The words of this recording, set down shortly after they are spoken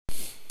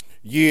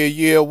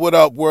Yeah, what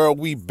up, world?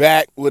 We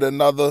back with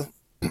another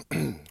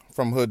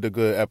From Hood to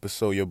Good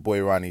episode. Your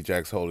boy Ronnie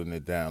Jack's holding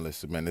it down.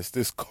 Listen, man, it's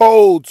this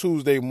cold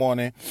Tuesday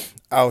morning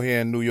out here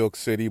in New York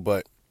City,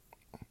 but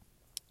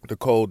the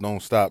cold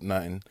don't stop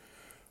nothing.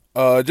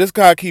 Just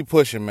gotta keep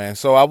pushing, man.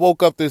 So I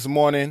woke up this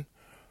morning,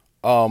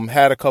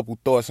 had a couple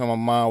thoughts on my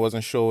mind,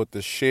 wasn't sure what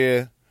to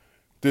share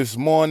this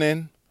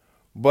morning,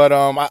 but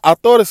I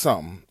thought of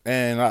something,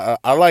 and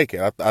I like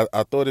it.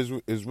 I thought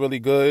it's really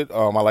good.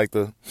 I like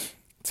to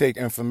take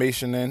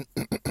information in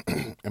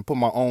and put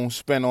my own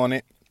spin on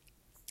it,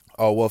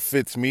 or what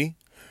fits me,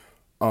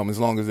 as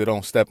long as it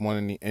don't step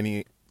on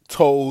any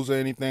toes or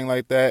anything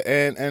like that,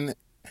 and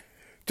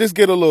just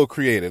get a little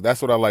creative.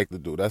 That's what I like to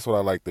do. That's what I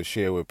like to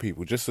share with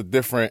people. Just a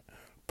different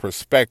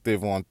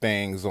perspective on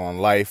things, on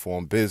life,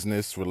 on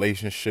business,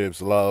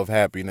 relationships, love,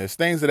 happiness,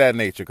 things of that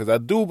nature. Because I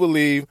do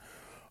believe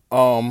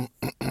a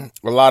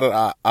lot of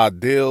our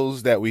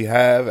ideals that we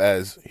have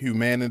as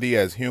humanity,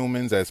 as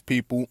humans, as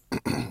people,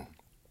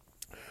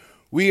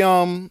 we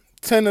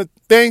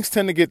things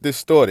tend to get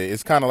distorted.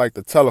 It's kind of like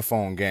the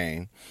telephone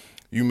game.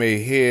 You may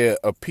hear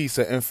a piece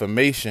of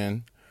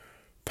information,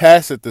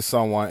 pass it to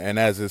someone, and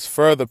as it's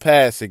further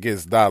passed, it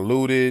gets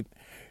diluted.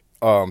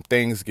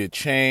 Things get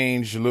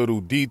changed,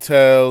 little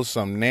details,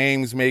 some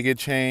names may get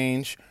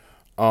changed.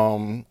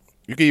 You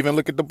can even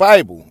look at the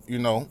Bible.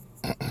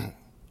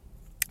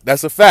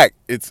 That's a fact.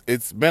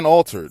 It's been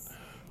altered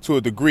to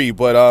a degree,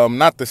 but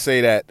not to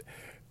say that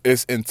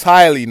it's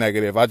entirely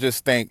negative. I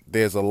just think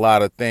there's a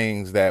lot of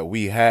things that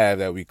we have,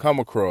 that we come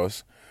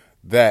across,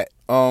 that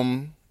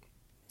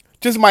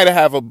just might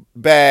have a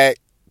bad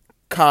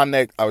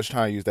connect. I was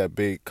trying to use that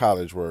big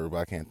college word, but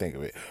I can't think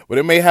of it. But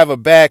it may have a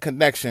bad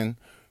connection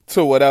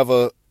to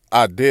whatever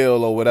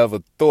ideal or whatever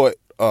thought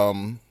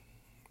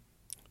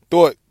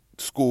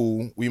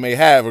school we may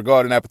have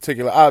regarding that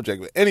particular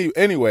object. But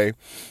anyway,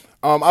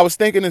 I was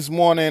thinking this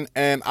morning,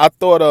 and I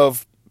thought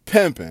of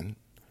pimping.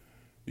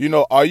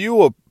 Are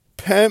you a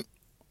pimp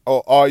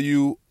or are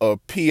you a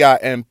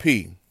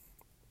PIMP?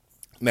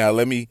 Now,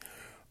 let me,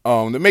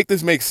 to make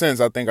this make sense,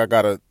 I think I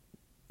got to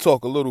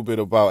talk a little bit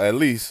about at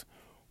least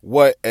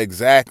what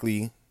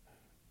exactly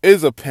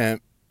is a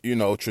pimp.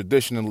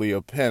 Traditionally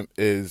a pimp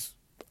is,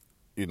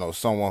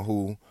 someone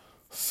who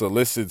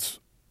solicits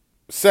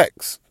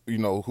sex,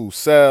 who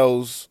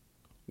sells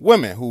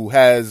women, who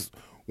has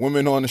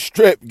women on the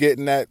strip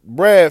getting that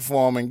bread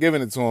for them and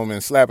giving it to them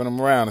and slapping them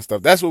around and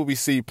stuff. That's what we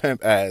see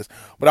pimp as.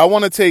 But I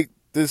want to take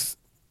this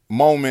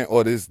moment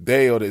or this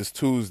day or this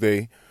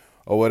Tuesday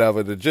or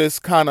whatever to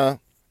just kind of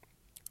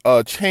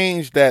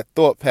change that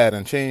thought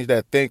pattern, change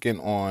that thinking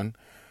on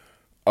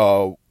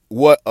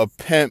what a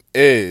pimp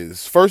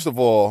is. First of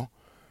all,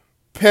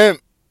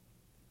 pimp,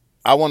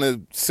 I want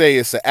to say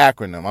it's an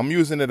acronym. I'm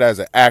using it as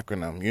an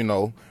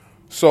acronym,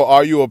 So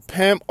are you a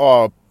pimp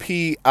or a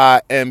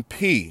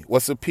PIMP?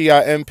 What's a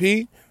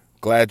PIMP?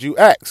 Glad you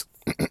asked.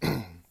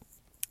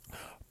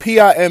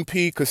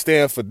 PIMP could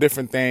stand for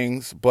different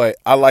things, but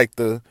I like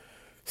to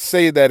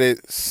say that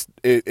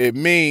it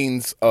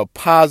means a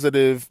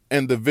positive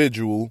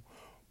individual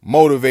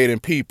motivating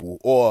people,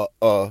 or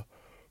a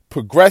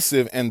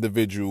progressive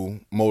individual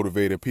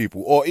motivated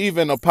people, or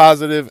even a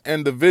positive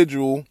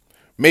individual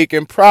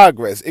making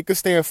progress. It could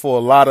stand for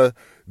a lot of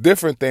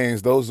different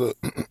things. Those are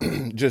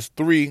just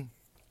three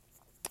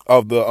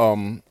of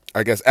the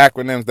I guess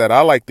acronyms that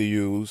I like to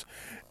use,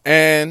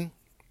 and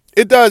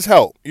it does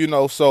help.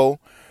 So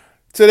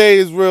today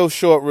is real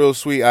short, real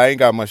sweet. I ain't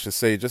got much to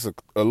say. Just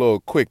a little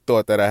quick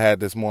thought that I had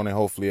this morning.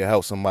 Hopefully it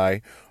helps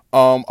somebody.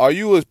 Are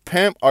you a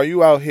pimp? Are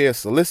you out here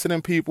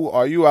soliciting people?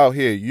 Are you out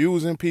here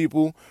using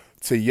people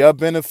to your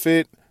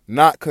benefit,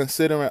 not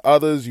considering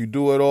others? You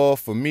do it all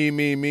for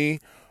me.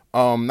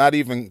 Not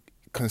even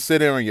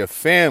considering your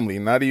family,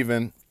 not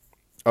even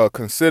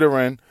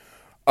considering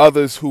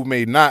others who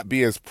may not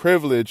be as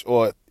privileged,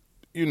 or,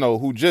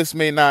 who just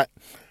may not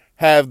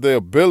have the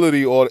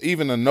ability or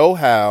even the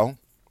know-how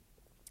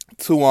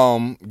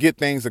to get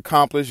things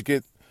accomplished,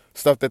 get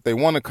stuff that they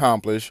want to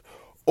accomplish.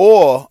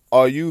 Or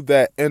are you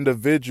that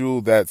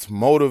individual that's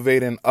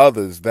motivating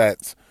others,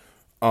 that's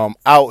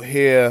out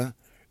here,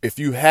 if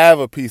you have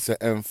a piece of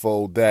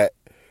info that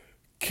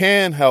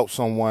can help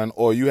someone,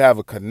 or you have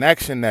a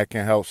connection that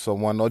can help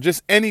someone, or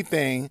just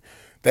anything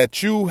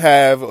that you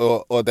have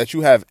or that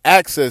you have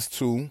access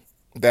to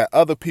that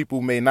other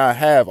people may not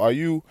have, are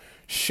you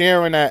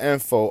sharing that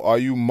info? Are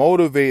you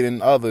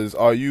motivating others?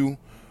 Are you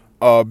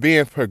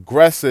being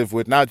progressive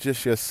with not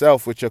just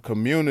yourself, with your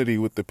community,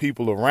 with the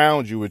people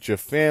around you, with your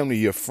family,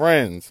 your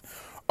friends?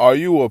 Are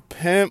you a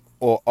pimp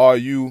or are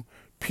you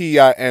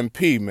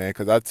PIMP, man?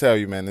 Because I tell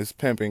you, man, this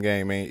pimping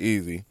game ain't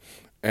easy.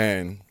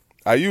 And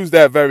I use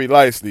that very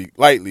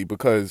lightly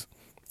because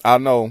I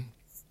know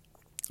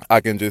I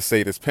can just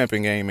say this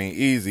pimping game ain't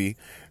easy,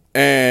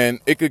 and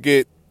it could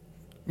get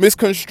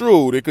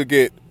misconstrued. It could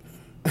get,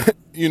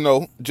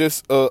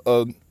 just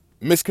a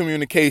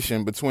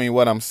miscommunication between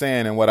what I'm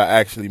saying and what I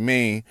actually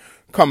mean,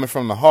 coming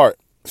from the heart.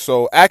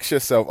 So ask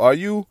yourself, are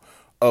you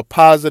a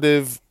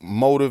positive,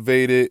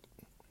 motivated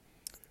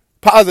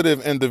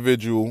positive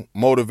individual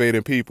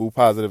motivating people,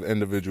 positive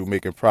individual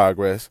making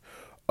progress.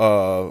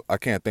 I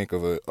can't think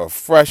of a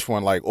fresh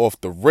one like off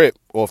the rip,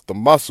 off the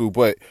muscle,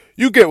 but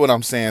you get what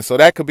I'm saying. So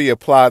that could be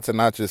applied to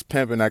not just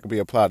pimping, that could be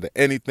applied to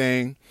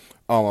anything,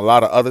 a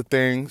lot of other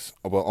things.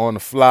 But on the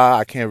fly,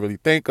 I can't really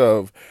think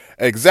of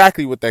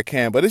exactly what that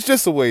can, but it's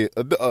just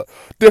a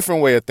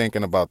different way of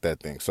thinking about that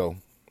thing. So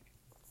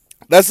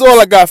that's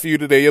all I got for you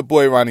today. Your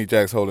boy Ronnie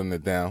Jacks holding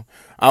it down.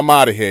 I'm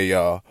out of here,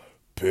 y'all.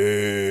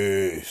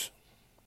 Peace.